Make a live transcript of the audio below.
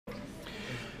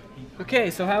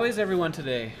Okay, so how is everyone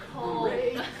today? Cold.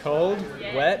 Cold?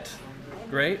 Yeah. Wet?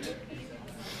 Great.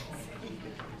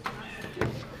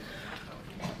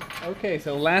 Okay,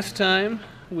 so last time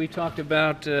we talked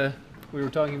about, we were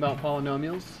talking about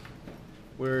polynomials.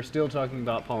 We're still talking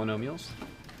about polynomials.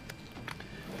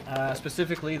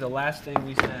 Specifically, the last thing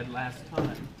we said last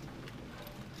time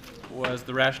was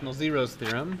the rational zeros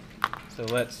theorem. So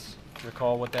let's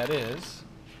recall what that is.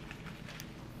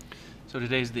 So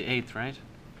today's the 8th, right?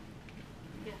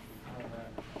 Yeah.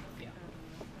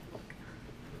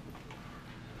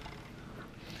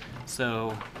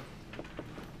 So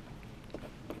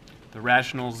the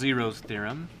rational zeros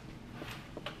theorem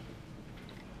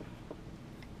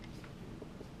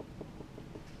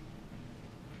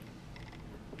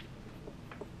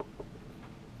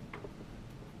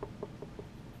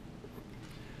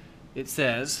it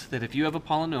says that if you have a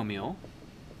polynomial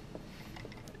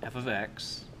f of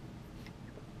x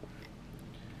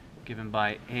given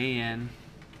by an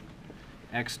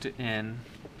x to n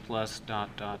plus dot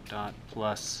dot dot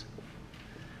plus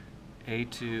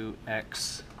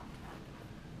a2x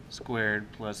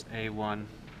squared plus a1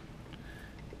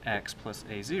 x plus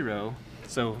a0.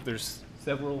 So there's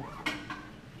several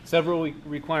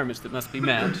requirements that must be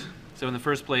met. So in the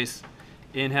first place,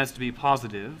 n has to be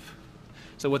positive.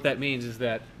 So what that means is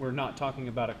that we're not talking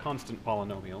about a constant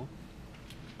polynomial.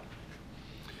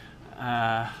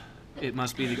 It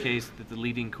must be the case that the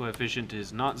leading coefficient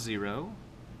is not 0.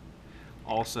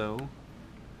 Also,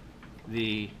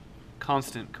 the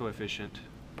constant coefficient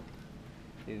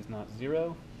is not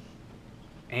 0.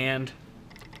 And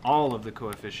all of the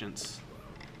coefficients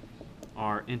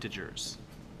are integers.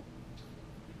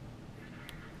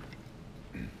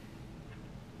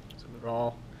 So they're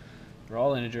all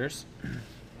integers.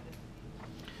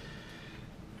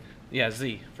 Yeah,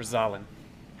 z for Zahlen,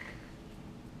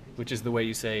 which is the way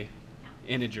you say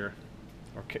integer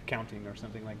or counting or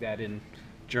something like that in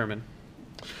German.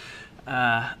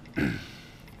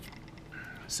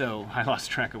 So I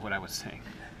lost track of what I was saying.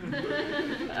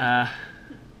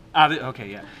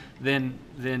 Okay, yeah. Then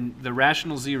the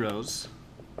rational zeros.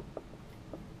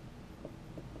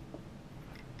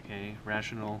 Okay,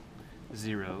 rational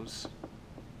zeros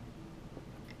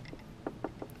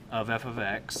of f of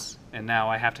x, and now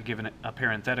I have to give a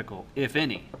parenthetical, if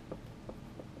any,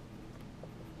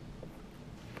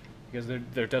 because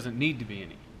there doesn't need to be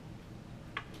any.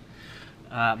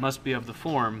 Must be of the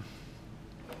form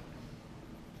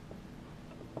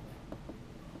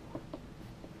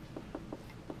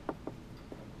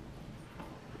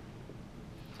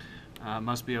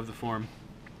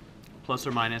plus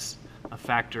or minus a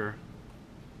factor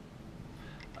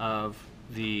of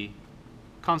the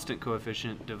constant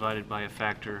coefficient divided by a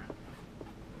factor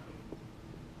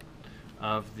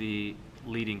of the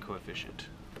leading coefficient.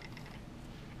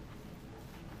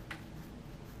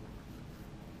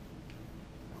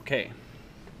 Okay.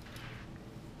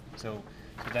 So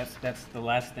that's the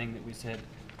last thing that we said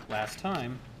last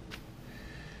time.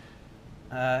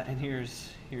 And here's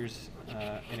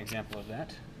an example of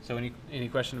that. So any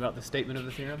question about the statement of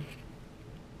the theorem?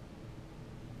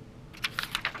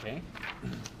 Okay.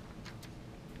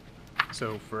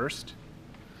 So first,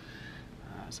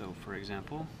 so for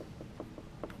example,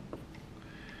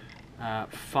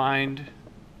 find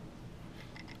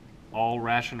all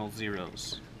rational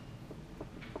zeros.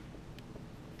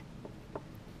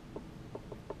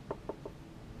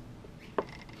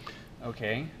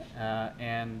 Okay,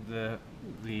 and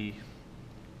the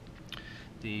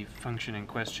function in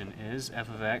question is f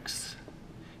of x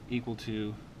equal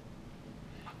to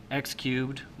x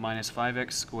cubed minus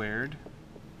 5x squared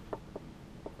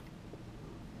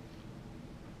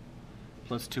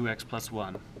plus 2x plus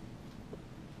 1.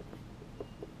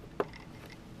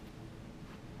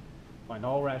 Find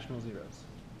all rational zeros.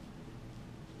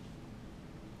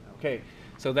 Okay,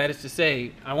 so that is to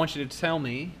say, I want you to tell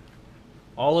me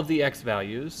all of the x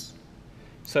values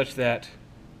such that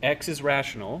x is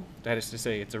rational, that is to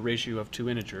say it's a ratio of two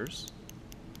integers,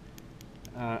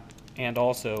 and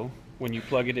also when you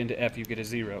plug it into f you get a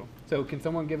 0. So can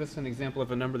someone give us an example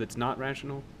of a number that's not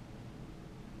rational?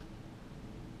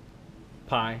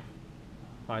 Pi.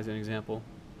 Pi is an example.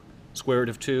 Square root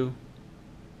of 2,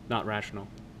 not rational.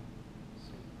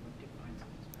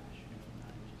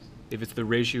 If it's the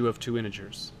ratio of two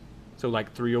integers. So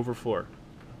like 3 over 4.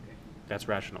 That's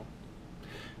rational.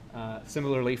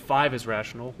 Similarly, 5 is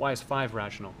rational. Why is 5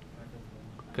 rational?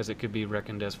 Because it could be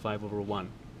reckoned as 5 over 1.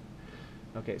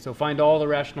 Okay, so find all the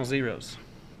rational zeros.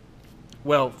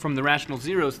 Well, from the rational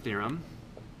zeros theorem,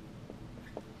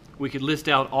 we could list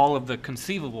out all of the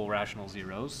conceivable rational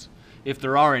zeros, If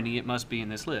there are any, it must be in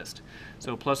this list.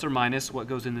 So plus or minus, what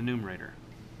goes in the numerator?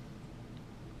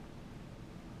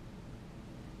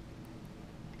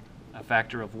 A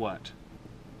factor of what?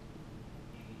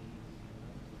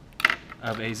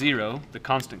 Of A0, the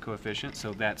constant coefficient,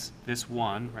 so that's this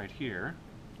 1 right here.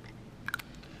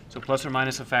 So plus or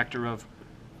minus a factor of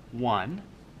 1,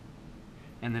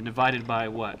 and then divided by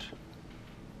what?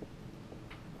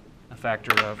 A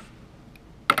factor of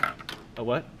a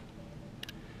what?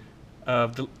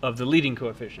 Of the leading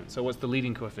coefficient. So what's the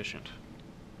leading coefficient?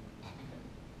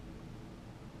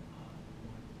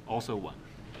 Also 1.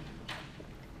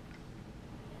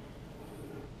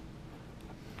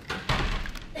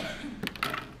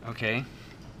 Okay.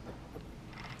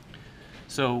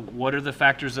 So what are the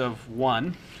factors of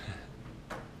 1?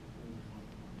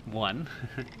 1.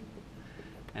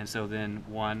 And so then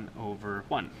 1 over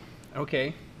 1.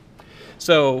 Okay.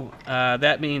 So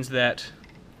that means that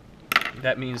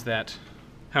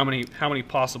how many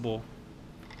possibilities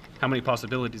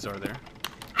are there?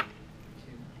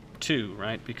 2,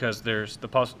 right? Because there's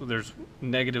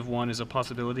 -1 is a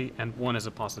possibility and 1 is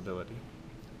a possibility.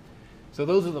 So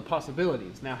those are the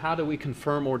possibilities. Now, how do we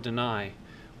confirm or deny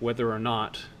whether or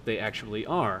not they actually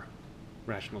are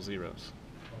rational zeros?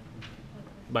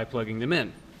 By plugging them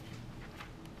in.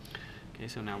 Okay,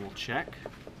 so now we'll check.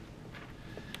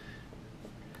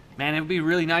 Man, it would be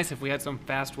really nice if we had some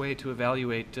fast way to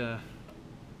evaluate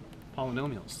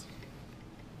polynomials,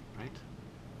 right?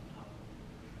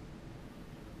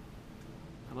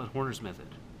 How about Horner's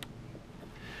method?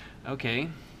 Okay,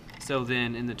 so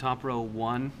then in the top row,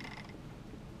 1,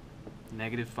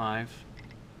 -5,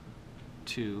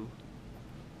 2,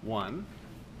 1.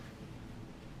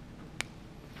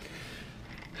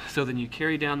 So then you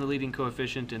carry down the leading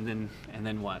coefficient and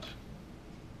then what?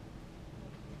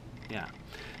 Yeah.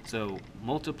 So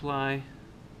multiply,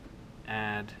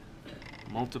 add,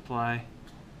 multiply,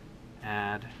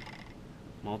 add,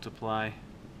 multiply,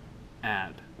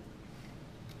 add.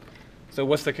 So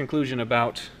what's the conclusion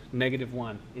about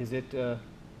 -1? Is it a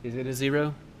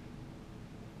 0?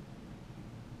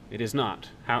 It is not.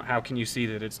 How can you see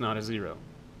that it's not a 0?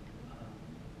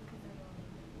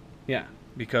 Yeah,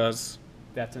 because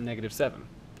that's a -7.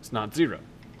 It's not 0.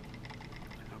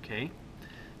 Okay,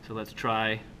 so let's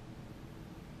try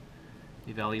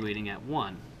evaluating at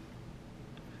 1.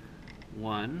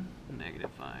 1,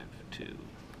 -5, 2,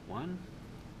 1.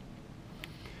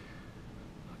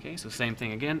 Okay, so same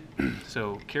thing again.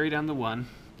 So carry down the 1,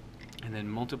 and then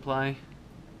multiply,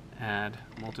 add,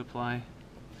 multiply,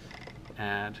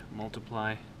 add,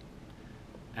 multiply,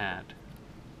 add.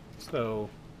 So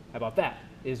how about that?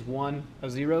 Is 1 a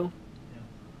 0? No.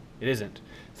 It isn't.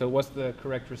 So what's the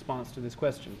correct response to this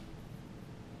question?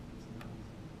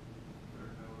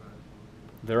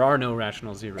 There are no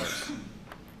rational zeros.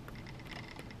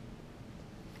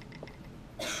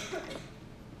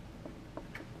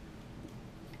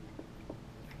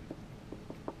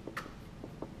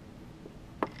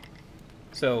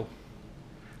 So,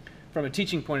 from a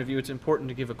teaching point of view, it's important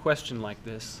to give a question like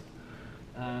this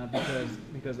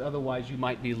because otherwise you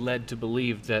might be led to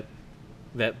believe that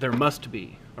there must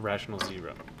be a rational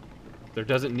zero. There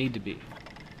doesn't need to be.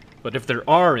 But if there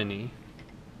are any,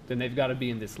 then they've got to be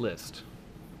in this list.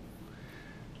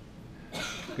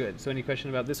 Good. So any question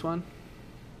about this one?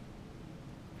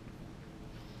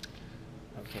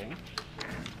 Okay.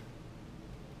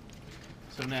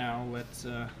 So now let's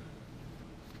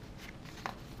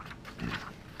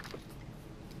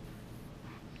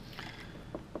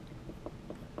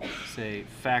say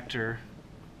factor.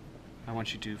 I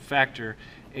want you to factor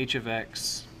h of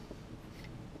x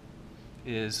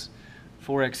is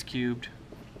 4x cubed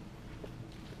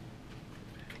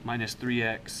minus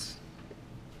 3x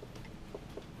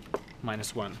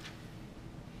minus 1.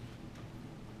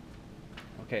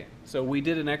 Okay, so we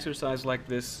did an exercise like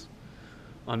this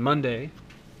on Monday,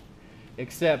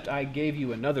 except I gave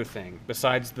you another thing.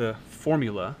 Besides the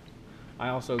formula, I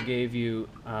also gave you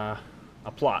a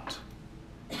plot.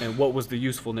 And what was the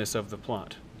usefulness of the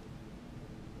plot?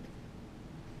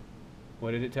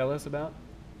 What did it tell us about?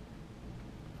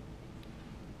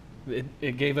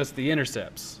 It gave us the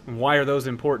intercepts. And why are those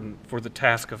important for the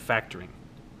task of factoring?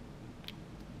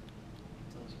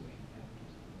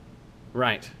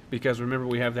 Right, because remember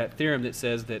we have that theorem that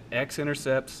says that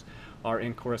x-intercepts are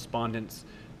in correspondence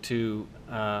to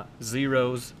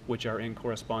zeros, which are in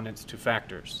correspondence to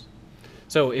factors.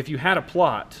 So if you had a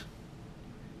plot,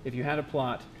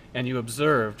 and you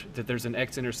observed that there's an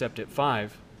x-intercept at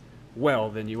 5, well,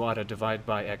 then you ought to divide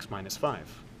by x minus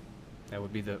 5. That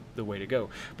would be the way to go.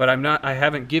 But I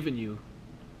haven't given you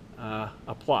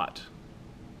a plot.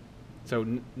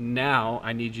 So now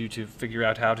I need you to figure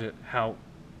out how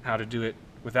to do it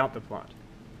without the plot.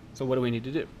 So what do we need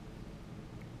to do?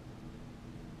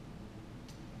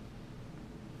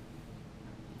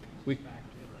 We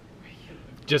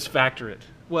just factor it.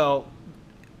 Well,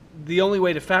 the only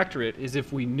way to factor it is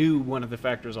if we knew one of the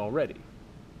factors already.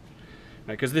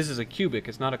 Right? Because this is a cubic,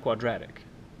 it's not a quadratic.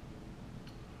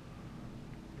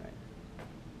 Right.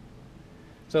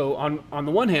 So on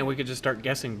the one hand, we could just start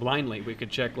guessing blindly. We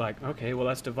could check like, okay, well,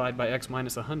 let's divide by x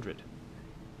minus 100.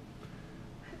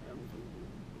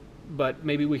 But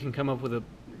maybe we can come up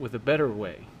with a better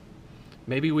way.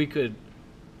 Maybe we could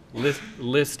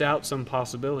list out some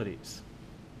possibilities.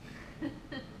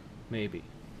 Maybe.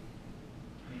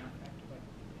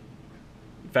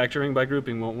 Factoring by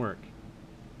grouping won't work.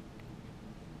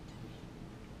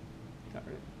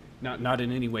 Not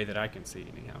in any way that I can see,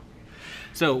 anyhow.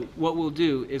 So what we'll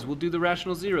do is we'll do the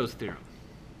rational zeros theorem.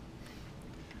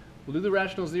 We'll do the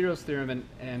rational zeros theorem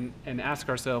and ask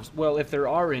ourselves, well, if there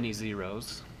are any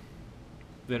zeros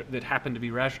that happen to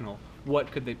be rational,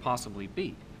 what could they possibly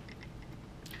be?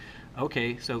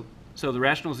 Okay, so the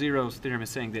rational zeros theorem is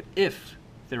saying that if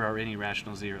there are any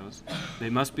rational zeros, they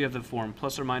must be of the form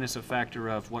plus or minus a factor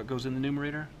of what goes in the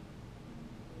numerator?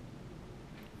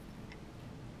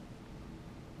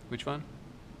 Which one?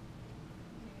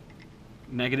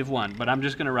 -1, but I'm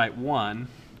just going to write 1,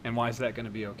 and why is that going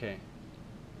to be okay?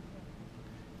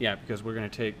 Yeah, because we're going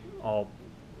to take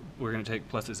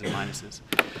pluses and minuses.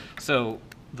 So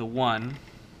the 1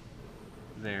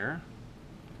 there,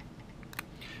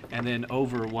 and then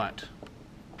over what?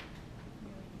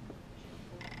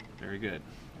 Very good.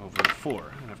 Over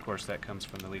 4, and of course that comes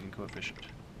from the leading coefficient.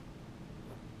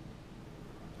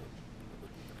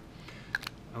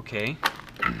 Okay.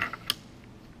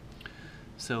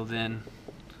 So then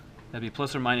that'd be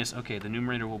plus or minus, okay, the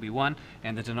numerator will be 1,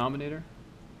 and the denominator?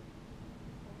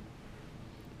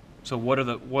 So what are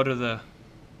the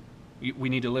we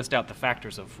need to list out the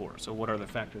factors of 4. So what are the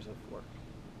factors of 4?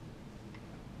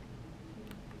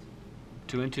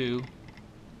 2 and 2,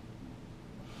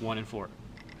 1 and 4.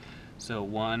 So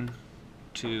 1,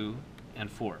 2,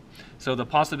 and 4. So the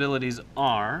possibilities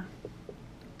are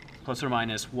plus or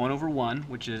minus 1 over 1,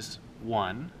 which is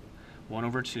 1, 1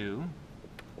 over 2,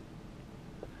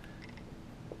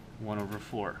 1 over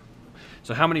 4.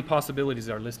 So how many possibilities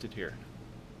are listed here?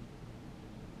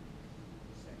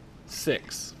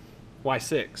 6. Why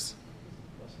 6?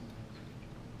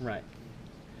 Right.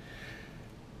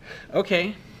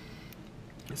 Okay.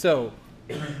 So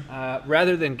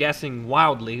rather than guessing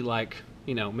wildly, like,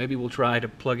 maybe we'll try to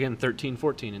plug in 13,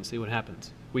 14 and see what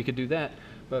happens. We could do that,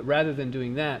 but rather than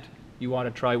doing that, you ought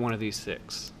to try one of these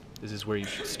 6. This is where you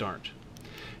should start.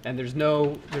 And there's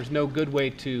no good way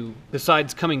to,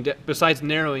 besides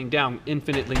narrowing down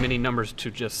infinitely many numbers to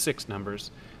just 6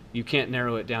 numbers, you can't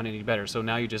narrow it down any better. So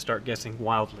now you just start guessing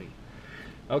wildly.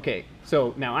 Okay,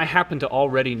 so now I happen to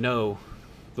already know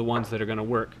the ones that are going to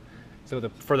work. So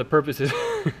for the purposes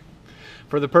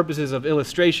for the purposes of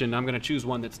illustration, I'm going to choose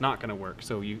one that's not going to work,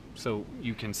 so you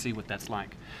can see what that's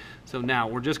like. So now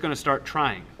we're just going to start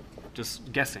trying,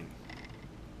 just guessing.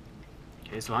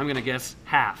 Okay, so I'm going to guess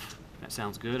half. That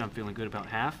sounds good. I'm feeling good about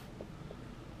half.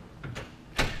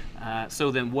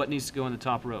 So then what needs to go in the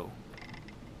top row?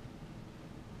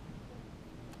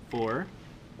 4.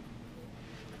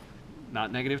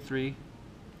 Not -3.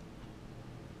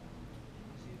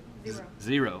 0.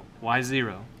 0. Why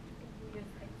 0? Because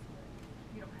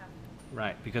you don't have it.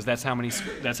 Right, because that's how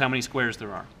many squares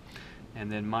there are.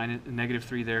 And then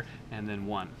 -3 there, and then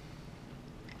 1.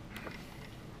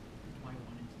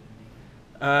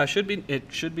 It should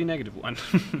be -1.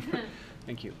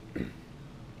 Thank you.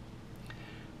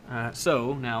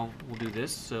 So now we'll do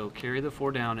this. So carry the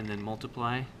 4 down and then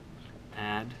multiply,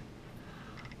 add,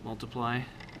 multiply,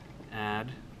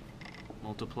 add,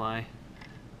 multiply,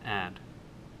 add.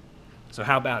 So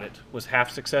how about it? Was half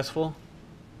successful?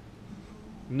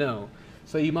 No.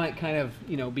 So you might kind of,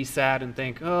 be sad and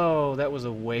think, oh, that was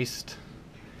a waste.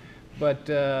 But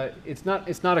it's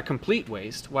not a complete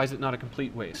waste. Why is it not a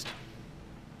complete waste?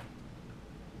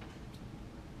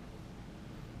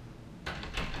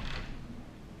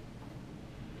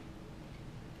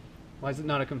 Why is it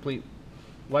not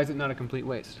a complete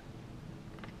waste?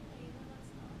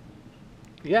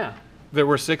 Yeah, there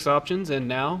were 6 options, and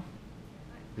now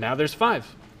there's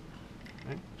 5.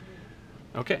 Right?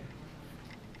 Okay.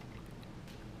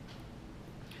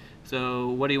 So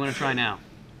what do you want to try now?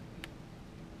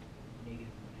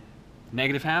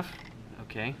 -1/2.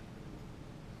 Okay.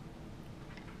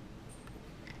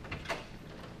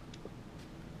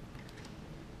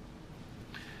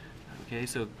 Okay,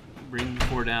 so bring the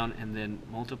 4 down, and then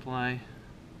multiply,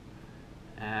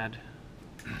 add,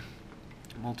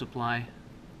 multiply,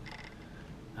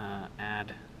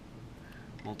 add,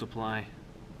 multiply,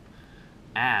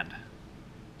 add.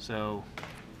 So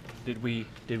did we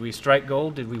strike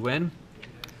gold? Did we win?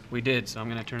 We did, so I'm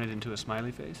going to turn it into a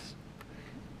smiley face.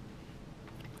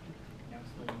 Now it's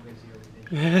still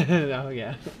you guys 0 Oh,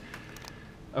 yeah.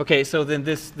 Okay, so then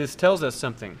this tells us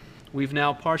something. We've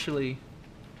now partially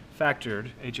factored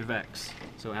h of x,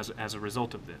 so as a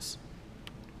result of this.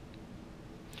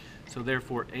 So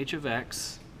therefore, h of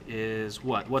x is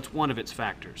what? What's one of its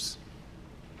factors?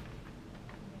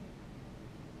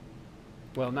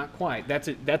 Well, not quite. That's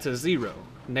a 0.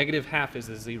 Negative half is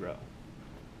a 0.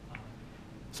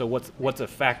 So what's a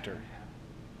factor?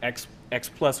 X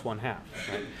plus 1/2,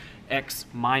 right? X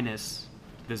minus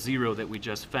the 0 that we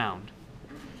just found.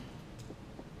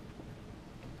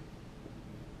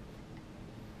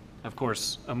 Of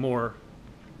course, a more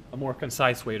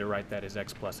concise way to write that is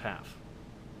x plus half.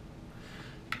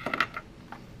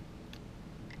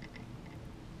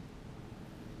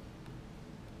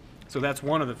 So that's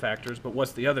one of the factors, but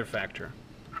what's the other factor?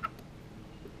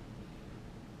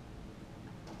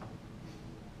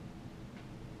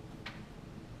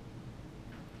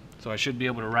 So I should be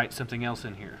able to write something else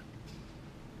in here.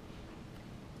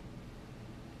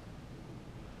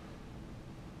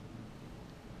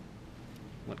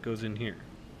 What goes in here?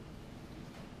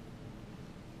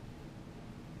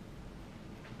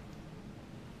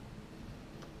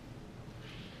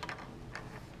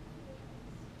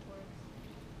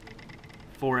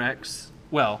 Or 4x.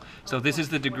 Well, so this is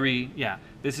the degree, yeah,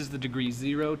 this is the degree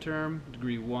 0 term,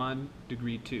 degree 1,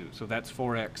 degree 2. So that's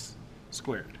 4x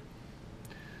squared.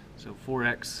 So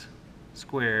 4x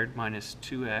squared minus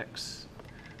 2x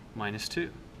minus 2.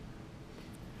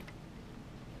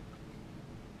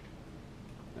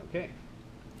 Okay.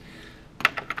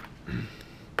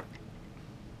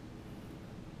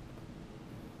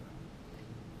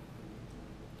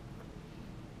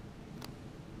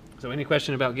 So any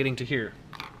question about getting to here?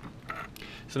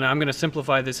 So now I'm going to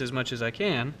simplify this as much as I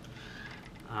can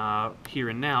here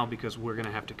and now because we're going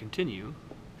to have to continue.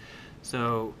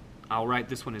 So I'll write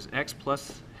this one as x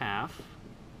plus half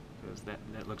because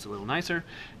that looks a little nicer.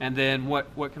 And then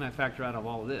what can I factor out of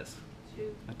all of this?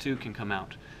 2. A 2 can come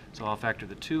out. So I'll factor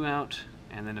the 2 out,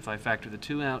 and then if I factor the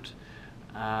 2 out,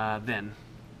 then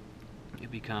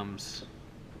it becomes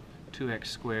 2x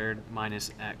squared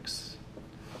minus x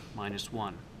minus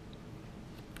 1.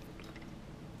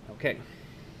 Okay.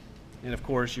 And of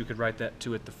course, you could write that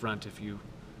 2 at the front if you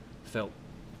felt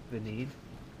the need.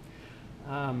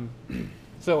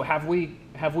 So have we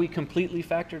completely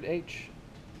factored h?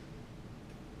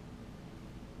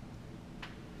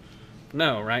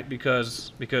 No, right?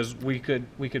 Because we could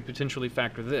potentially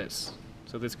factor this.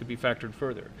 So this could be factored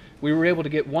further. We were able to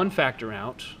get one factor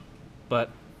out, but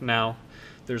now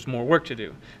there's more work to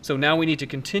do. So now we need to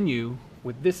continue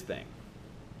with this thing.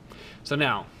 So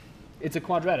now, it's a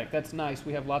quadratic. That's nice.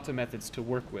 We have lots of methods to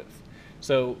work with.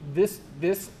 So this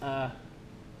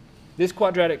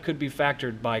quadratic could be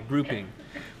factored by grouping,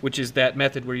 which is that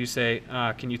method where you say,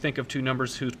 can you think of two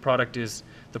numbers whose product is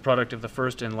the product of the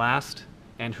first and last,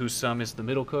 and whose sum is the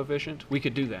middle coefficient? We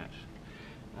could do that.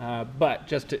 But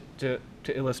just to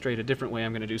illustrate a different way,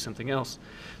 I'm going to do something else.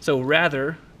 So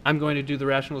rather, I'm going to do the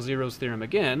rational zeros theorem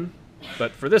again,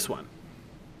 but for this one.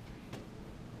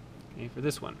 Okay, for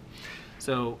this one.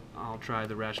 So I'll try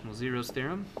the rational zeros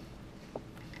theorem,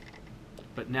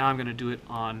 but now I'm going to do it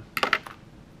on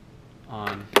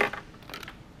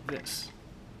this.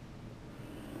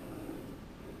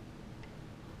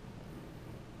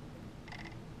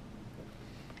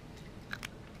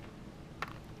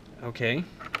 Okay.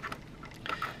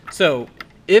 So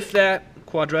if that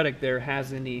quadratic there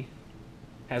has any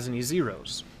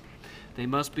zeros, they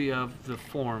must be of the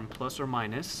form plus or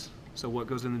minus. So what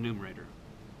goes in the numerator?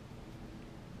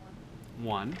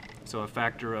 1. So a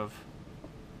factor of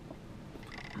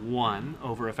 1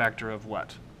 over a factor of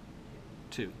what?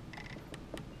 2.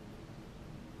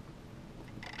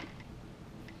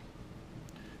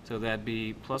 So that'd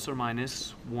be plus or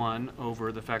minus 1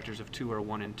 over the factors of 2 are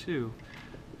 1 and 2.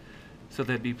 So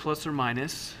that'd be plus or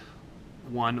minus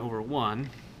 1 over 1,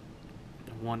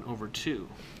 1 over 2.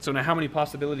 So now how many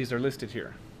possibilities are listed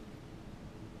here?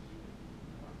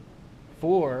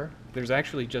 4. There's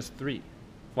actually just 3.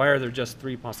 Why are there just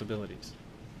 3 possibilities?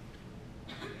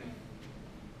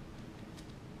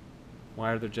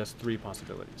 Why are there just 3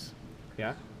 possibilities?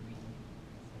 Yeah?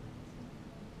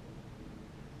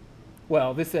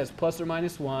 Well, this says plus or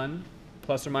minus 1,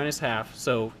 plus or minus half,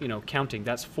 so, you know, counting,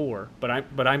 that's 4. But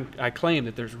I claim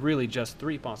that there's really just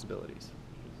 3 possibilities.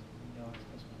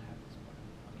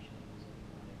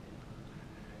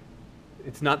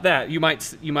 it's not that. You might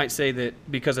say that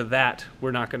because of that,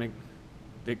 we're not going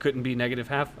to, it couldn't be negative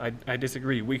half. I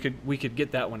disagree. We could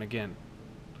get that one again.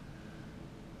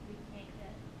 We can't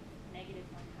get negative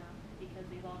 1/2 because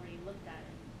we've already looked at it.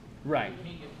 Right. You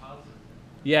can't get positive.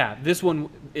 Yeah, this one,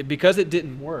 because it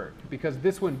didn't work, because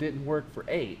this one didn't work for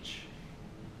h,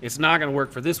 it's not going to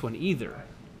work for this one either.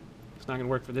 It's not going to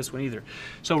work for this one either.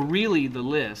 So really the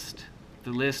list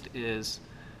is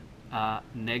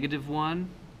 -1,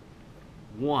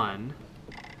 1,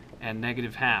 and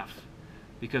negative half,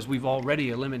 because we've already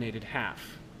eliminated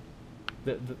half.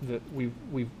 We've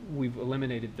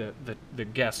eliminated the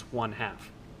guess 1/2.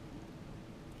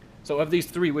 So of these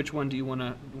three, which one do you want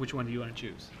to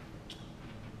choose?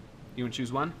 You want to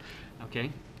choose one?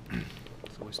 Okay.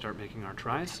 So we start making our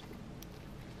tries.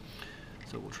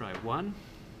 So we'll try 1.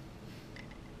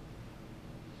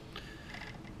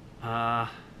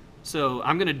 So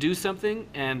I'm going to do something,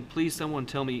 and please someone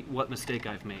tell me what mistake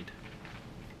I've made.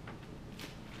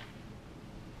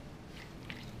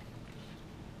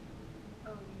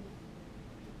 Oh,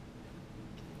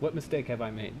 What mistake have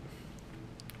I made? Number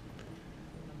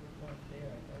one there,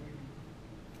 I thought you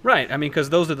Right, I mean, because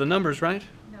those are the numbers, right?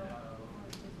 no.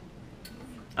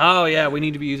 Oh yeah, we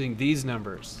need to be using these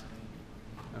numbers.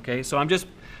 Okay, so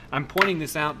I'm pointing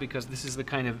this out because this is the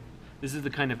kind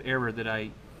of error that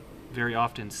I very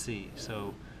often see.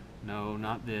 So no,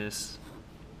 not this.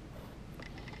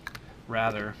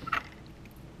 Rather,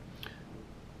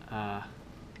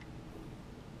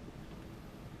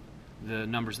 the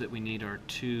numbers that we need are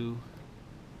 2,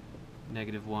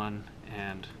 -1,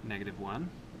 and -1.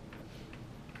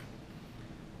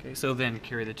 Okay, so then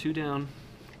carry the 2 down,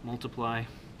 multiply,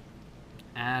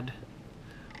 add,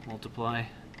 multiply,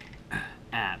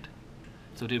 add.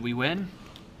 So did we win?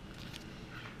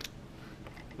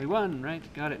 We won,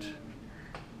 right? Got it.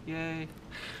 Yay.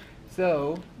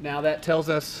 So now that tells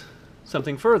us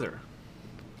something further.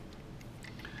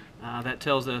 That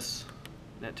tells us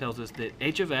that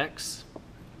h of x,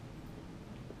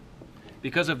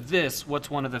 because of this, what's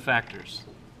one of the factors?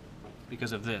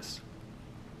 Because of this.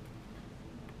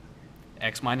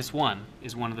 X minus 1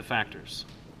 is one of the factors.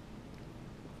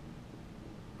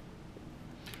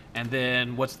 And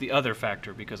then what's the other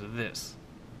factor because of this?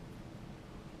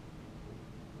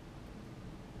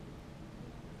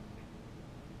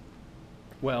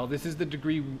 Well, this is the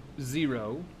degree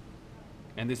 0,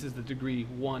 and this is the degree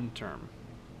 1 term.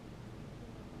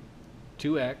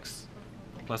 2x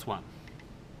plus 1.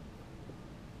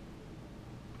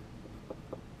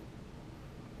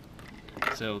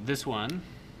 So this one,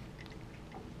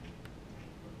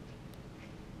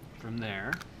 from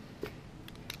there,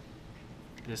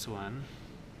 this one,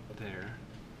 there,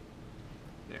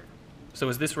 there. So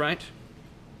is this right?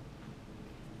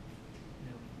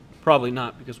 No. Probably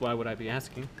not, because why would I be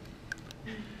asking?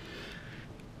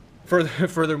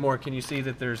 Furthermore, can you see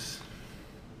that there's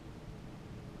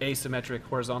asymmetric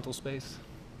horizontal space?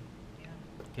 Yeah.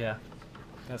 Yeah,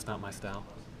 that's not my style.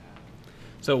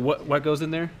 So what goes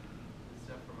in there?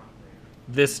 Stuff from out there.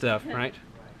 This stuff, right? Right.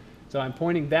 So I'm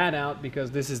pointing that out because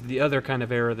this is the other kind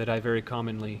of error that I very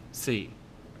commonly see,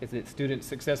 is that student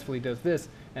successfully does this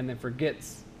and then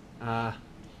forgets that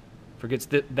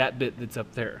bit that's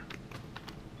up there.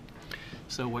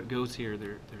 So what goes here?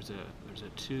 There's a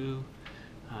 2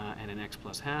 and an x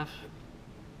plus half.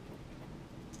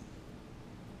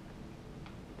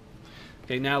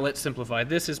 Okay, now let's simplify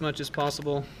this as much as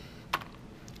possible.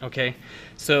 Okay,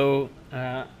 so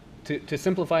to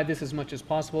simplify this as much as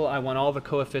possible, I want all the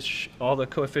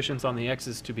coefficients on the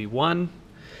x's to be 1.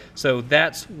 So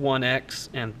that's 1x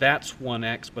and that's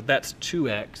 1x, but that's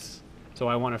 2x. So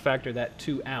I want to factor that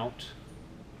 2 out.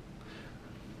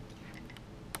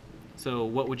 So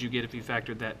what would you get if you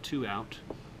factored that 2 out?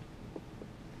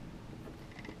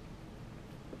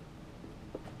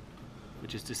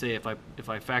 Which is to say, if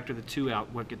I factor the 2 out,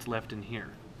 what gets left in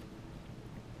here?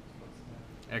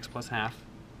 X plus half.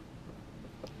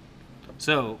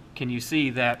 So can you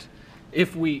see that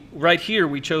if right here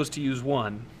we chose to use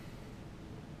 1,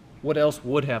 what else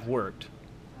would have worked?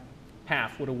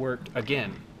 Half would have worked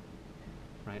again,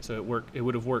 right? So it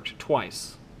would have worked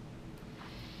twice.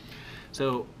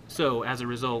 So as a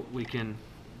result, we can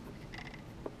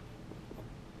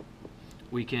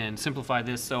simplify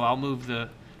this. So I'll move the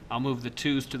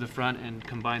 2's to the front and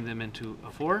combine them into a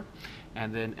 4,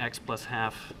 and then x plus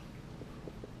half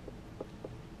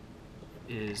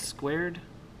is squared,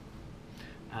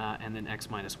 and then x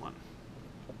minus 1.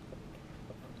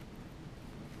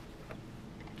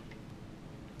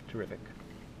 Terrific.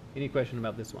 Any question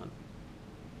about this one?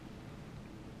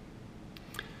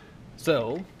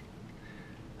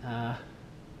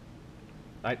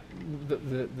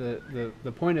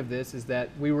 The point of this is that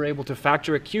we were able to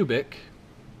factor a cubic,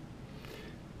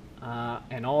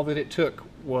 and all that it took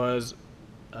was,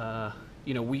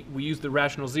 we used the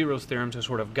rational zeros theorem to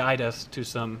sort of guide us to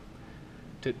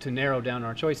to narrow down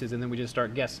our choices, and then we just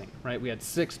start guessing, right? We had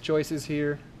 6 choices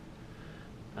here.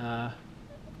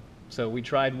 So we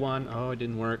tried one, oh, it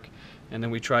didn't work. And then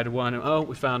we tried one, and oh,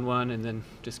 we found one, and then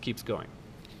just keeps going.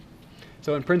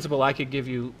 So in principle, I could give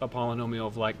you a polynomial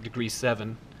of like degree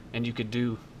 7, and you could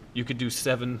do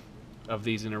 7 of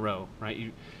these in a row,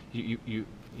 right? You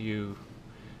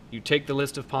take the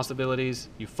list of possibilities,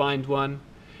 you find one,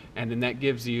 and then that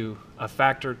gives you a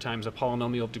factor times a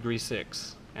polynomial of degree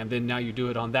 6. And then now you do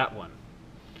it on that one.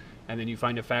 And then you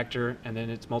find a factor, and then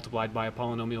it's multiplied by a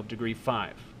polynomial of degree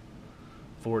 5.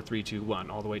 4, 3, 2, 1,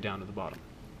 all the way down to the bottom.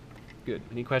 Good.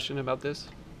 Any question about this?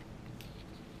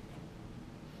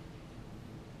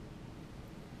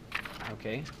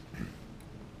 Okay.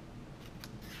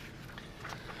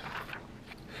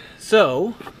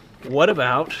 So, what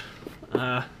about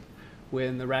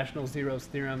when the rational zeros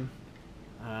theorem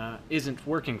isn't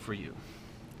working for you?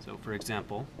 So, for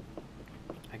example,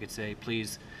 I could say,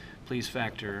 please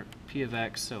factor p of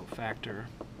x, so factor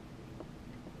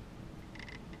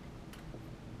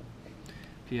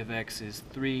p of x is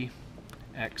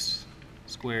 3x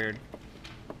squared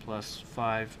plus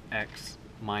 5x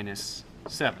minus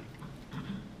 7.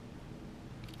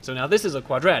 So now this is a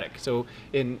quadratic. So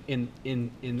in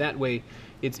that way,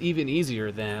 it's even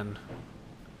easier than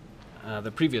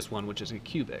the previous one, which is a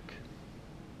cubic.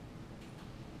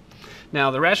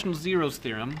 Now the rational zeros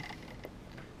theorem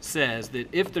says that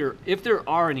if there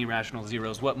are any rational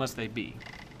zeros, what must they be?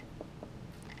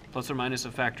 Plus or minus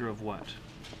a factor of what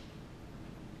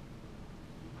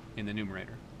in the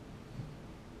numerator?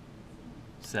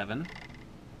 7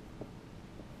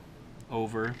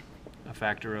 over a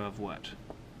factor of what?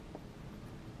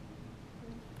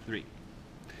 3.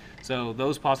 So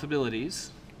those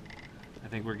possibilities, I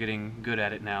think we're getting good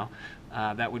at it now,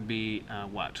 that would be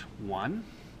what? 1,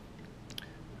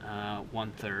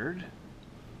 1/3,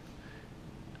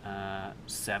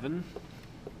 7,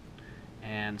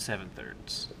 and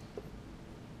 7/3.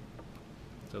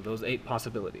 So those 8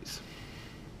 possibilities.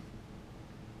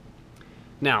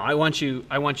 Now I want you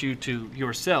to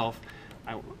yourself,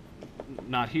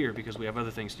 not here because we have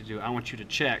other things to do, I want you to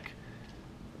check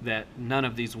that none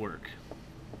of these work.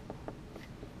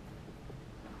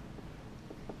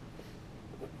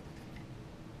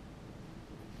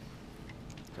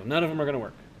 So none of them are going to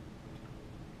work.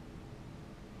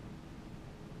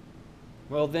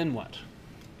 Well, then what?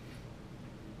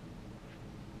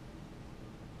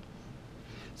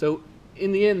 So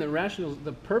in the end,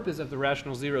 the purpose of the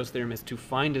rational zeros theorem is to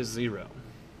find a zero.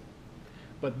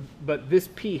 But this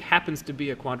p happens to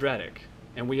be a quadratic,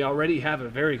 and we already have a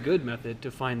very good method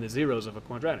to find the zeros of a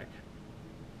quadratic.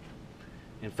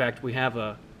 In fact, we have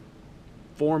a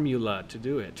formula to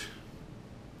do it.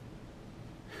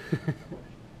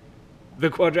 The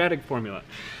quadratic formula.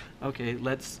 Okay,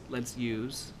 let's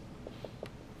use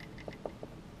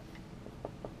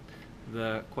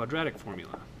the quadratic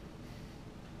formula.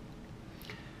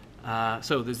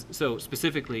 So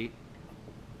specifically,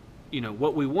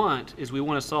 what we want is we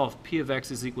want to solve p of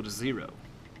x is equal to 0.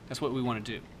 That's what we want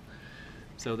to do.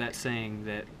 So that's saying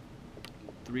that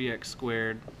 3x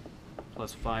squared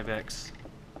plus 5x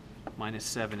minus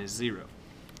 7 is 0.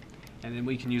 And then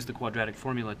we can use the quadratic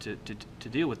formula to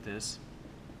deal with this.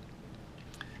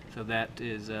 So that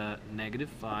is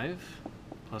 -5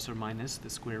 plus or minus the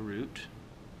square root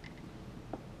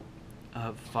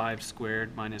of 5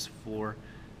 squared minus 4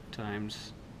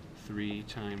 times 3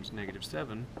 times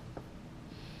 -7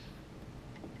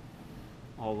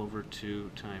 all over 2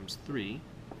 times 3.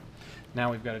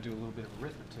 Now we've got to do a little bit of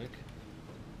arithmetic.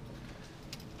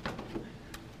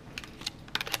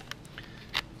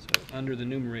 So under the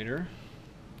numerator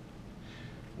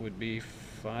would be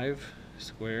 5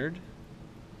 squared,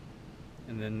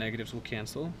 and then negatives will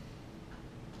cancel.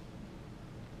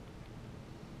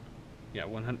 Yeah,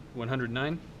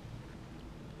 109.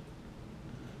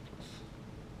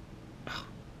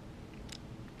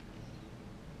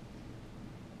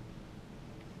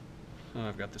 Oh,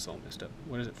 I've got this all messed up.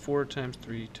 What is it? 4 times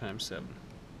 3 times 7.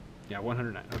 Yeah,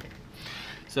 109. Okay.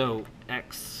 So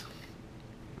x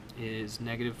is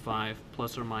 -5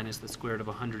 plus or minus the square root of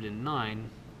 109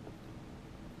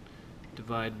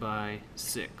 divided by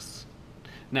 6.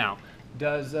 Now,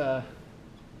 does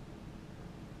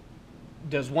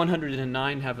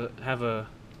 109 have a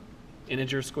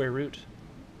integer square root?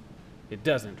 It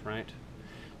doesn't, right?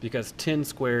 Because 10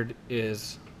 squared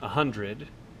is 100.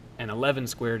 And 11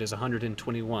 squared is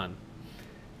 121.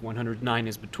 109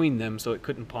 is between them, so it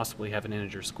couldn't possibly have an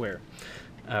integer square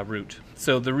root.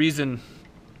 So the reason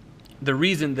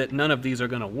that none of these are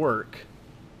going to work,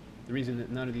 the reason that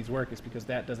none of these work is because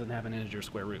that doesn't have an integer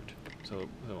square root, so it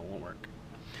won't work.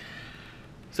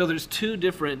 So there's two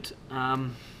different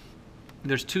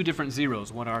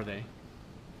zeros. What are they?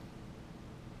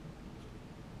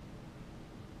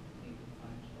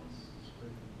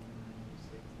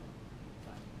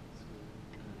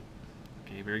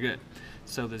 Okay, very good.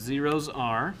 So the zeros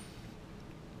are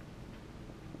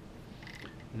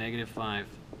 -5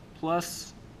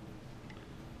 plus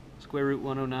square root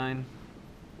 109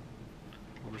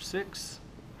 over 6,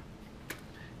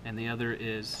 and the other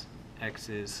is x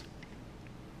is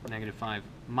 -5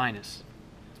 minus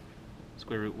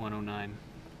square root 109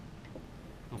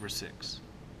 over 6.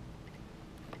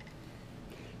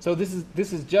 So this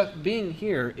is just being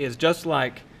here is just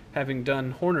like having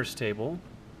done Horner's table,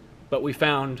 but we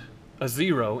found a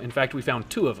 0. In fact, we found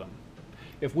 2 of them.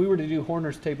 If we were to do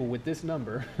Horner's table with this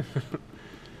number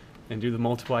and do the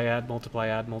multiply, add, multiply,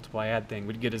 add, multiply, add thing,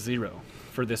 we'd get a 0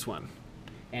 for this one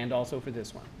and also for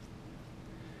this one.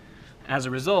 As a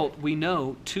result, we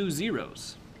know 2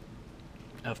 zeros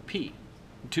of p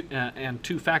and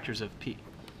 2 factors of p.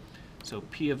 So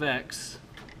p of x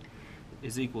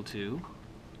is equal to,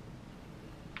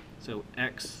 so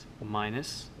x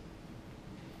minus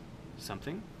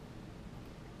something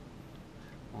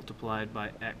multiplied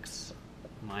by x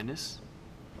minus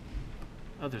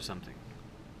other something.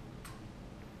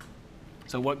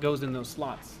 So what goes in those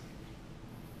slots?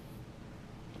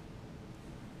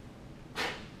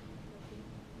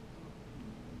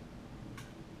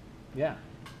 Yeah.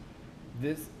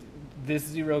 This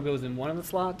 0 goes in one of the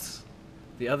slots,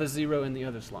 the other 0 in the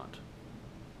other slot.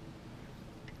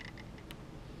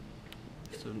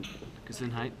 So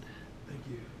Gesundheit. Thank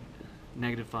you.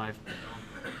 -5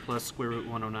 plus square root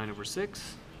 109 over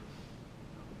 6.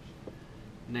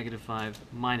 -5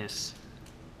 minus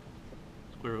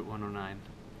square root 109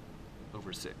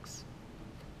 over 6.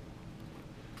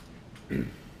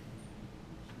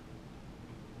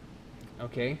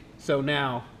 Okay, so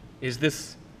now, is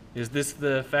this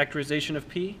the factorization of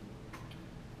p?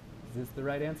 Is this the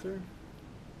right answer?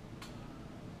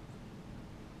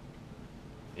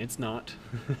 It's not.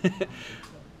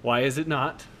 Why is it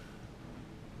not?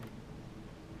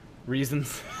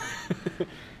 Reasons?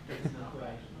 It's not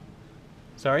rational.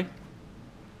 Sorry?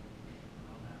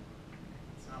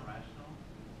 It's not rational.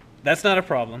 That's not a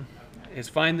problem. Okay. It's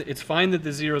fine that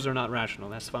the zeros are not rational.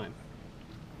 That's fine.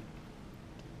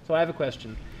 So I have a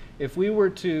question. If we were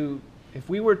to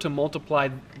multiply,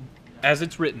 as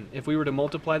it's written, if we were to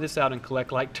multiply this out and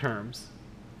collect like terms,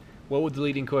 what would the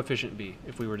leading coefficient be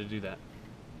if we were to do that?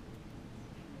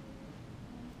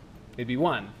 It'd be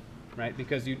 1, right?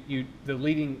 Because the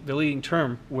leading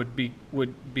term would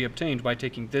be obtained by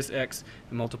taking this x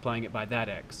and multiplying it by that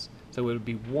x. So it would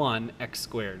be 1 x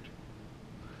squared.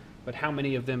 But how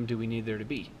many of them do we need there to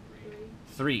be?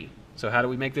 3. So how do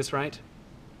we make this right?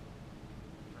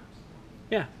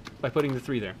 Yeah, by putting the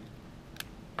 3 there.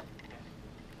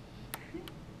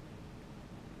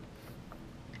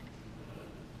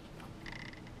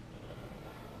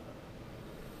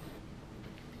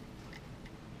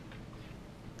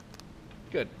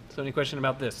 Good. So any question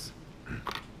about this?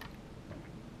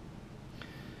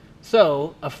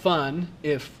 So a fun,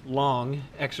 if long,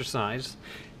 exercise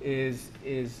is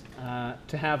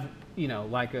to have, you know,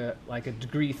 like a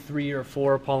degree 3 or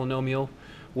 4 polynomial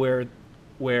where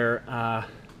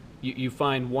you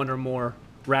find one or more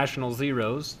rational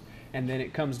zeros, and then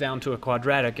it comes down to a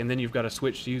quadratic, and then you've got to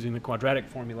switch to using the quadratic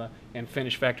formula and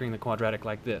finish factoring the quadratic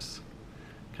like this.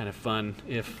 Kind of fun,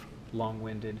 if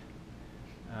long-winded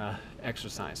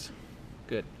exercise.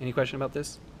 Good. Any question about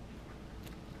this?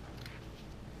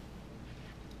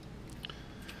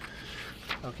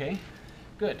 Okay,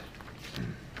 good.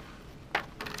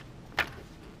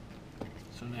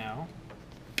 So now,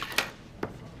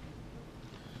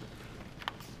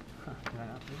 did I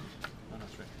not do it? Oh,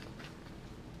 that's right.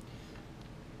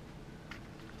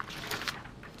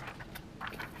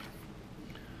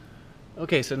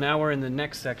 Okay, so now we're in the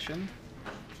next section,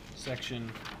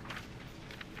 section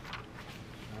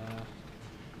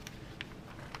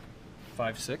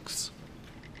 5-6,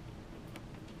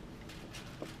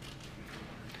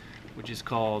 which is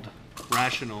called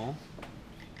rational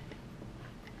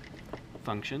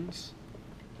functions.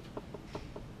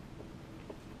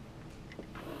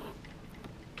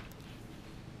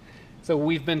 So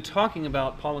we've been talking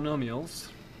about polynomials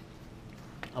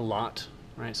a lot,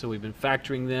 right? So we've been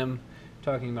factoring them,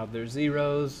 talking about their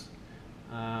zeros,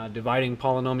 dividing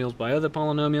polynomials by other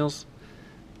polynomials.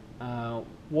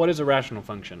 What is a rational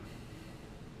function?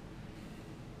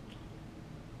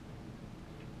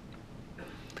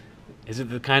 Is it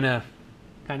the kind of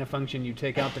function you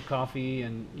take out the coffee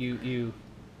and you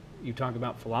talk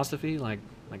about philosophy, like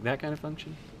that kind of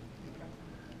function?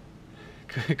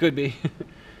 Could be.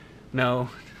 No,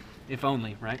 if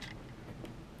only, right?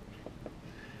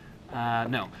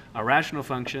 No, a rational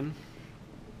function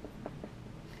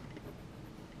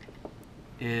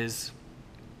is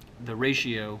the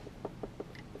ratio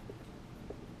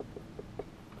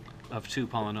of two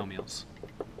polynomials.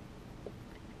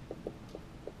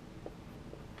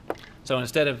 So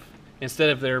instead of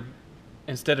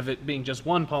it being just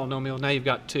one polynomial, now you've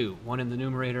got two, one in the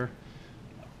numerator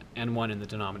and one in the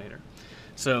denominator.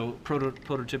 So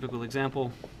prototypical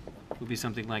example would be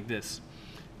something like this: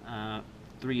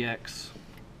 3x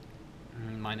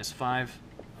minus 5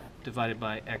 divided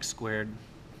by x squared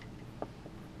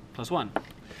plus 1.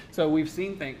 So we've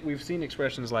seen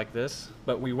expressions like this,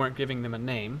 but we weren't giving them a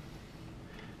name.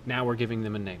 Now we're giving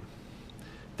them a name.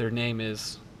 Their name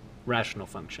is rational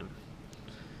function.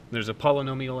 There's a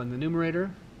polynomial in the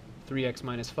numerator, 3x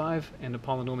minus 5, and a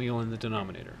polynomial in the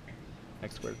denominator,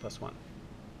 x squared plus 1.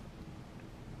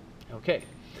 Okay,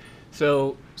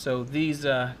 so these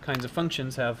kinds of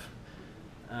functions have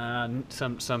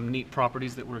some neat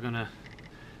properties that we're going to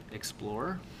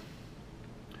explore.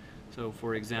 So,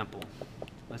 for example,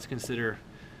 let's consider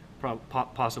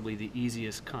possibly the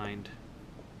easiest kind,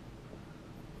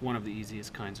 one of the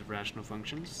easiest kinds of rational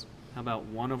functions. How about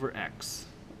 1 over x?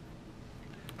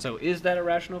 So is that a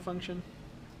rational function?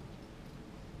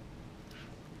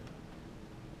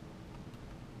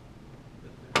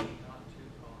 But there's not two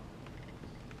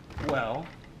polynomials.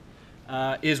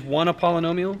 Well, is 1 a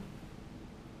polynomial?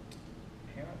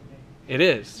 Apparently. It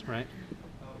is, right?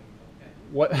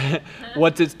 Oh, okay.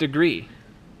 What's its degree?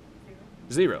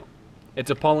 0.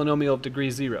 It's a polynomial of degree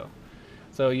 0.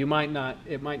 So it might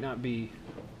not be,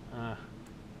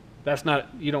 that's not,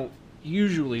 you don't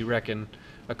usually reckon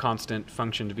a constant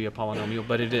function to be a polynomial,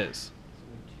 but it is.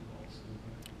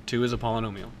 2 is a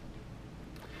polynomial.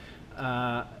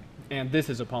 And this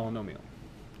is a polynomial.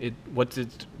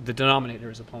 The denominator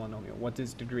is a polynomial. What's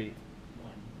its degree?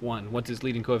 1. What's its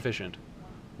leading coefficient?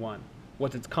 1.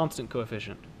 What's its constant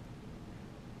coefficient?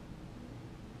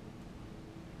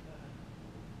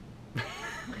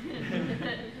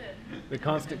 The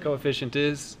constant coefficient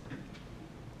is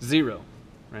 0,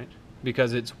 right?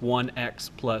 Because it's 1x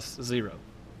plus 0.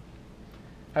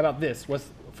 How about this?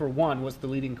 For 1, what's the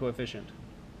leading coefficient?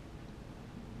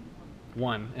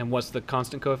 1. And what's the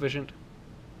constant coefficient?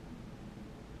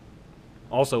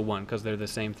 Also 1, because they're the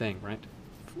same thing, right?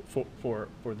 For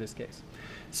this case.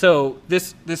 So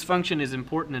this function is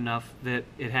important enough that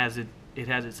it has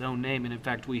its own name, and in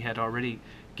fact we had already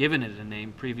given it a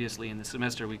name previously in the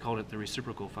semester. We called it the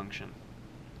reciprocal function.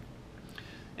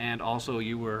 And also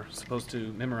you were supposed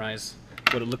to memorize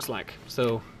what it looks like.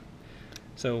 So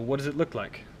what does it look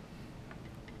like?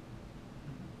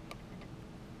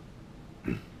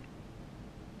 So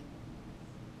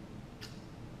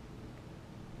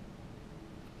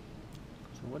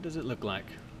what does it look like?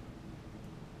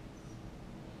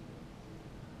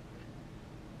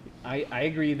 I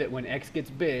agree that when x gets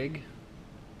big,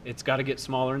 it's got to get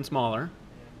smaller and smaller.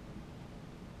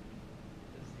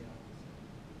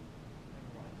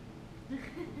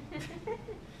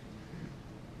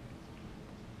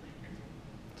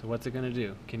 So what's it going to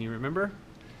do? Can you remember?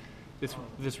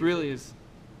 This really is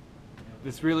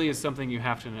something you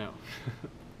have to know.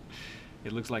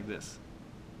 It looks like this.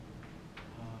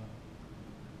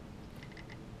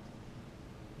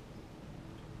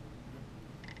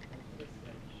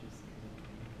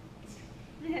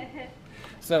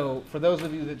 So for those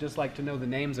of you that just like to know the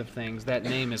names of things, that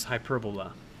name is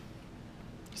hyperbola.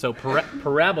 So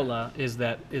parabola is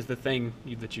the thing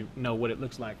that you know what it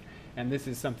looks like, and this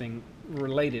is something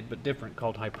related but different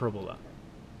called hyperbola.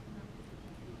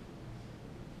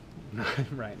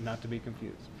 Right, not to be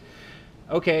confused.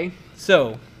 Okay,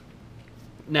 so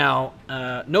now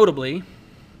notably,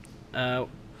 I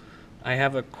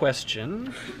have a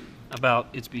question about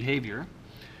its behavior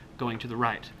going to the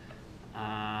right.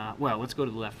 Well, let's go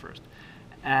to the left first.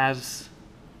 As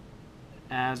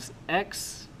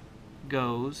x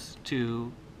goes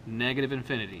to negative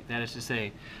infinity, that is to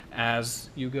say, as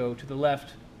you go to the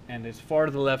left and as far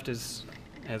to the left as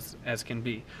can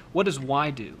be, what does y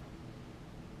do?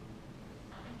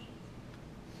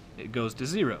 It goes to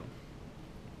 0.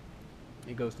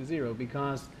 It goes to 0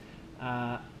 because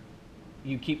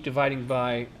you keep dividing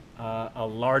by a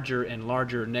larger and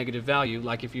larger negative value,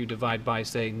 like if you divide by,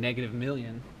 say,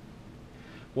 -1,000,000,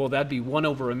 well, that'd be 1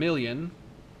 over 1,000,000,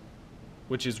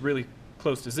 which is really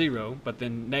close to 0, but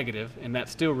then negative, and that's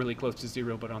still really close to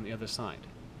 0, but on the other side.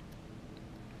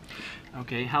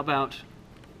 Okay, how about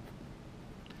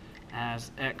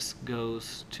as x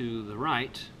goes to the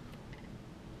right,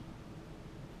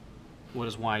 what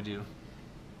does y do?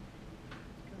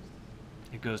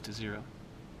 It goes to 0.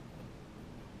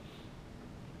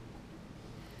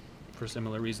 For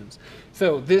similar reasons.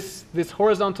 So this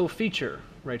horizontal feature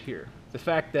right here, the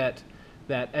fact that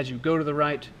as you go to the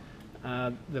right,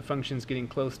 the function's getting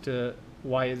close to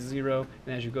y is 0,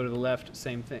 and as you go to the left,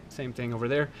 same thing over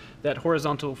there. That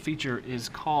horizontal feature is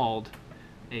called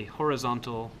a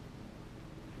horizontal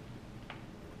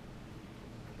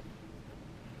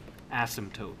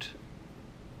asymptote.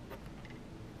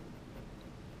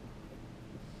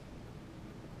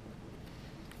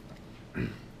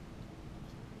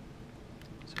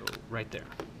 So right there.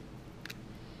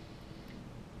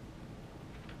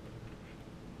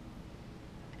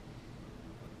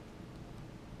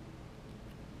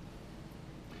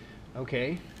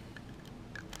 Okay.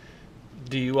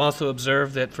 Do you also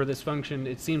observe that for this function,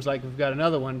 it seems like we've got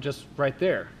another one just right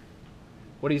there?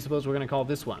 What do you suppose we're going to call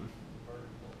this one?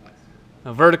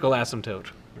 A vertical asymptote,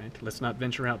 right? Let's not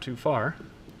venture out too far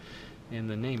in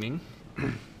the naming.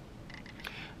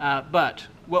 But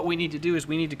what we need to do is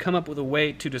we need to come up with a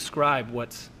way to describe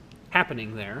what's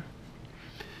happening there.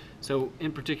 So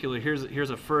in particular, here's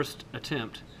a first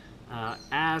attempt.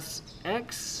 As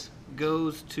x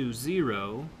goes to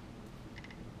 0,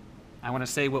 I want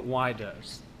to say what y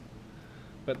does.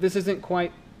 But this isn't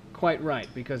quite right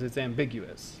because it's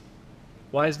ambiguous.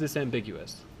 Why is this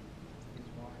ambiguous?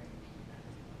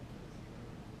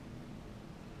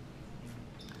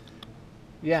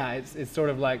 Yeah, it's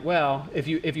sort of like, well, if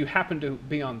you happen to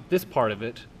be on this part of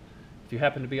it,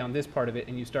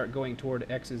 and you start going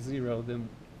toward x is 0, then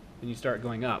you start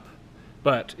going up.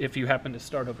 But if you happen to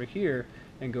start over here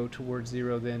and go towards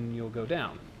 0, then you'll go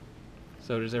down.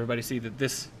 So does everybody see that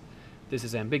this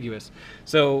is ambiguous?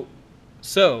 So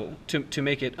to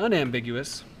make it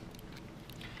unambiguous,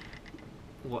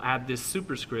 we'll add this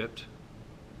superscript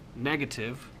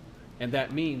negative, and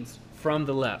that means from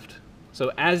the left. So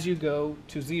as you go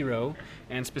to 0,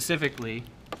 and specifically,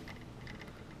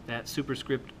 that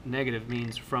superscript negative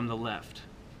means from the left.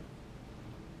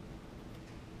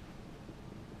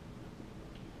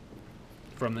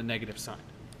 From the negative side.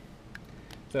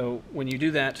 So when you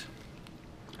do that,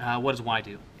 what does y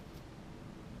do?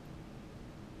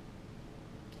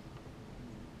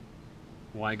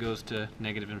 Y goes to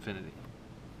negative infinity.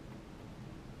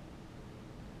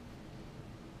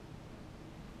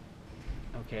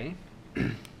 Okay.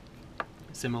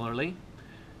 Similarly,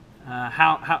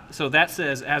 so that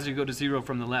says as you go to 0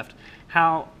 from the left.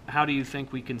 How do you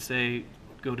think we can say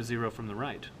go to 0 from the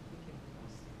right?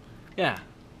 Yeah.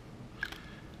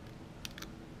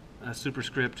 A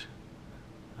superscript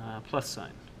plus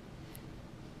sign.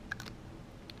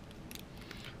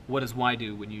 What does y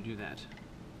do when you do that?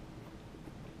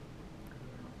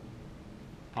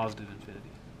 Positive infinity.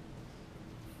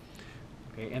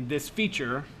 Okay, and this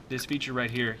feature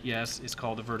right here, yes, is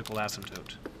called a vertical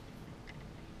asymptote.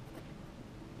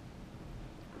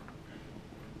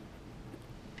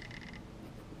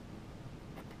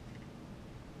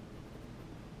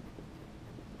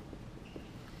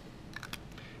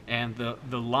 And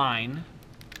the line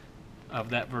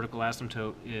of that vertical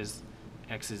asymptote is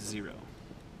x is 0.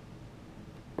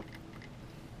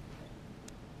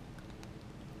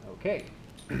 Okay.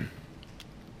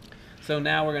 So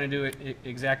now we're going to do it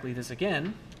exactly this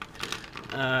again,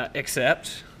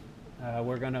 except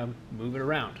we're going to move it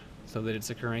around so that it's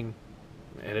occurring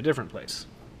at a different place.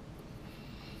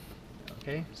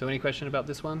 Okay, so any question about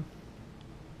this one?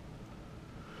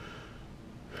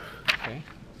 Okay.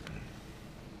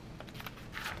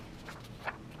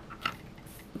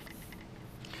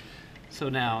 So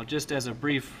now, just as a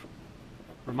brief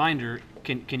reminder,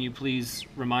 can you please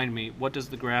remind me, what does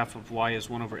the graph of y is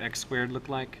 1 over x squared look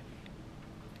like?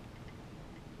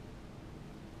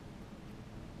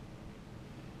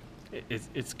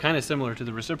 It's kind of similar to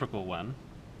the reciprocal one,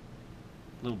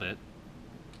 a little bit.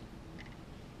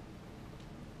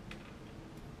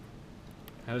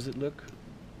 How does it look?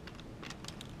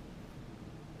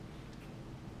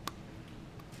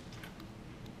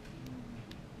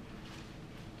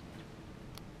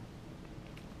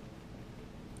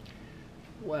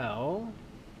 Well,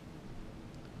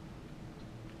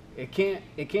 it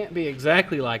can't be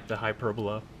exactly like the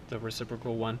hyperbola, the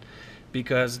reciprocal one,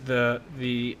 because the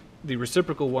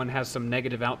reciprocal one has some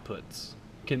negative outputs.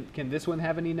 Can this one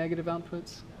have any negative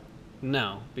outputs?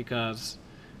 No, because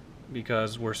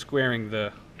we're squaring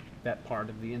that part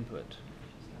of the input.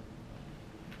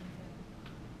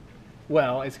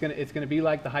 Well, it's gonna be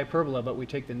like the hyperbola, but we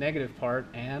take the negative part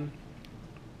and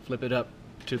flip it up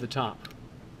to the top.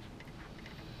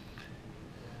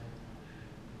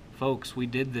 Folks, we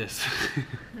did this.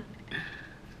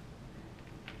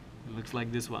 It looks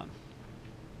like this one.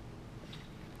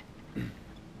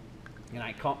 And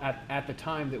I call at the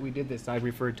time that we did this, I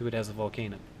referred to it as a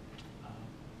volcano.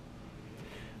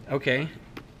 Okay.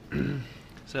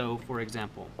 So, for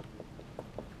example,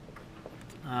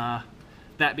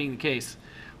 that being the case,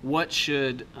 what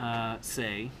should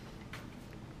say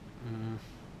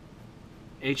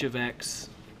h of x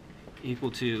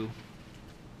equal to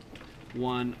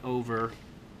 1 over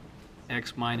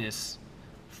x minus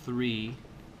 3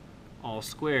 all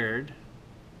squared,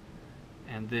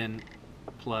 and then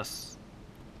plus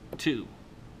 2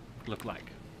 look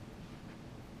like?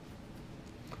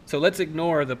 So let's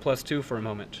ignore the plus 2 for a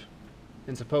moment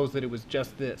and suppose that it was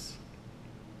just this.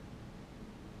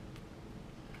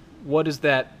 What is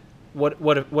that?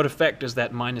 What effect does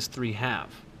that minus 3 have?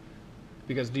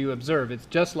 Because do you observe, it's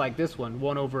just like this one,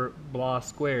 1 over blah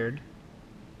squared.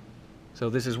 So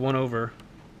this is 1 over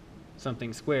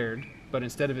something squared, but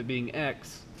instead of it being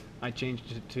x, I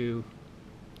changed it to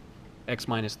x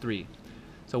minus 3.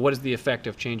 So what is the effect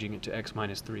of changing it to x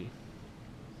minus 3?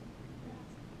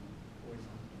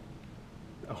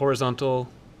 A horizontal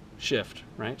shift,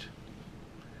 right?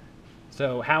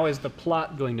 So how is the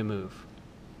plot going to move?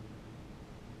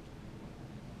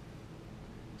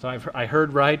 So I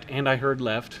heard right and I heard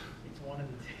left. It's one of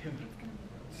the two.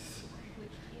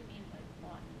 Which do you mean by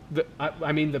plot?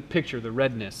 I mean the picture, the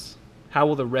redness. How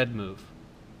will the red move?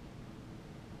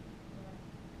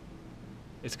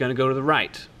 It's going to go to the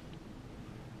right.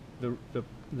 The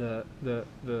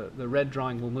red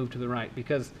drawing will move to the right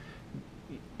because,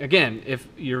 again, if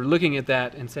you're looking at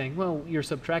that and saying, well, you're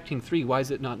subtracting 3, why is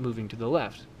it not moving to the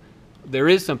left? There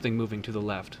is something moving to the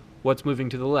left. What's moving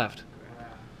to the left?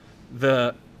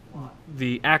 The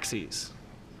axes.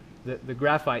 The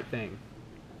graphite thing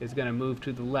is going to move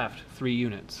to the left 3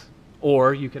 units.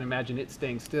 Or you can imagine it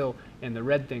staying still and the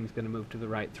red thing's going to move to the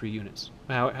right 3 units.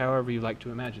 However you like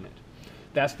to imagine it.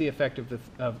 That's the effect of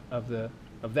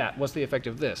that. What's the effect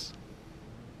of this?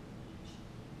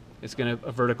 It's going to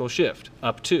a vertical shift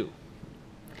up 2.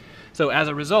 So as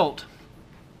a result,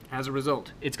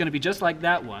 it's going to be just like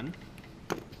that one,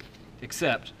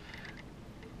 except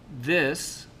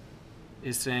this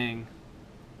is saying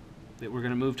that we're going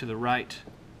to move to the right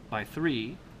by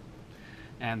 3,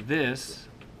 and this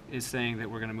is saying that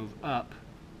we're going to move up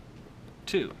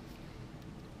 2.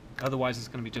 Otherwise, it's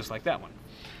going to be just like that one.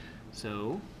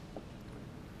 So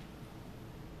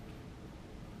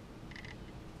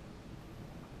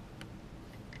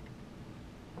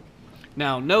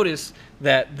now notice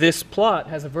that this plot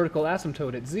has a vertical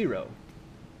asymptote at 0.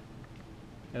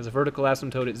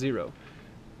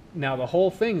 Now the whole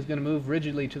thing is going to move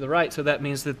rigidly to the right, so that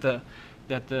means that the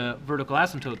vertical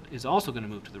asymptote is also going to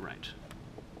move to the right.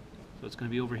 So it's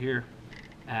going to be over here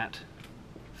at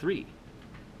 3.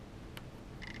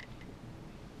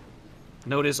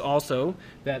 Notice also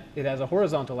that it has a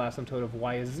horizontal asymptote of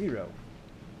y is 0.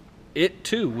 It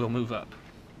too will move up.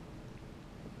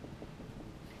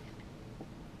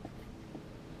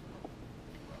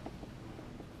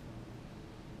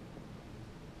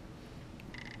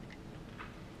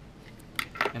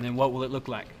 And then what will it look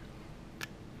like?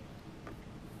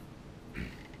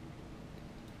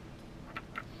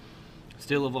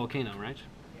 Still a volcano, right?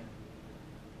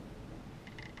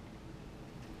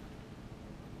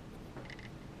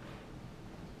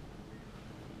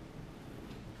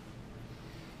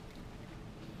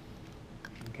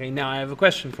 Okay, now I have a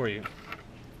question for you.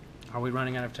 Are we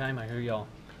running out of time? I hear y'all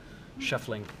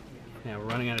shuffling. Yeah, we're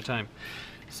running out of time.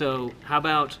 So how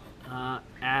about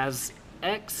as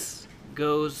x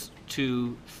goes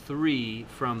to 3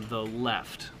 from the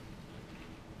left?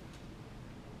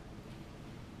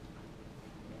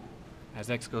 As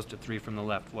x goes to 3 from the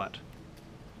left, what?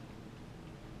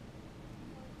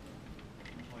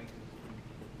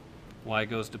 Y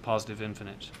goes to positive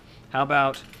infinite. How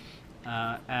about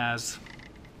as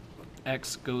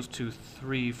x goes to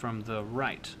 3 from the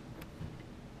right?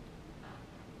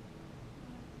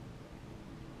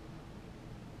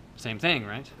 Same thing,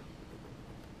 right?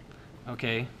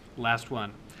 Okay, last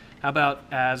one. How about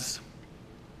as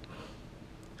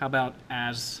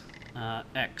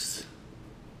x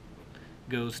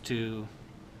goes to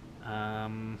how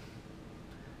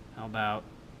about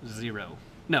 0?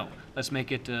 No, let's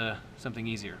make it something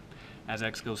easier. As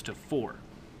x goes to 4.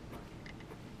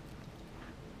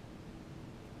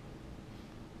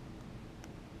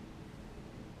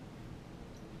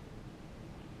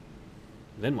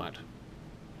 Then what?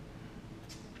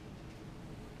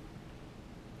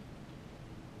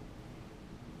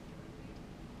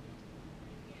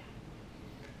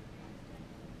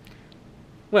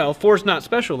 Well, 4's not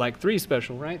special like 3's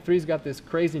special, right? 3's got this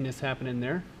craziness happening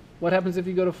there. What happens if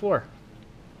you go to 4?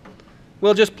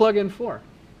 Well, just plug in 4.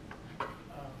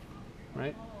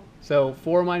 Right? So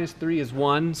 4 minus 3 is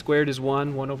 1, squared is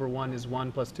 1, 1 over 1 is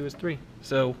 1, plus 2 is 3.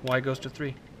 So y goes to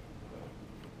 3.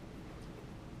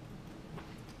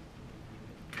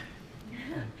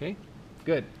 Okay,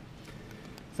 good.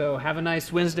 So have a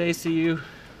nice Wednesday. See you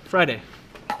Friday.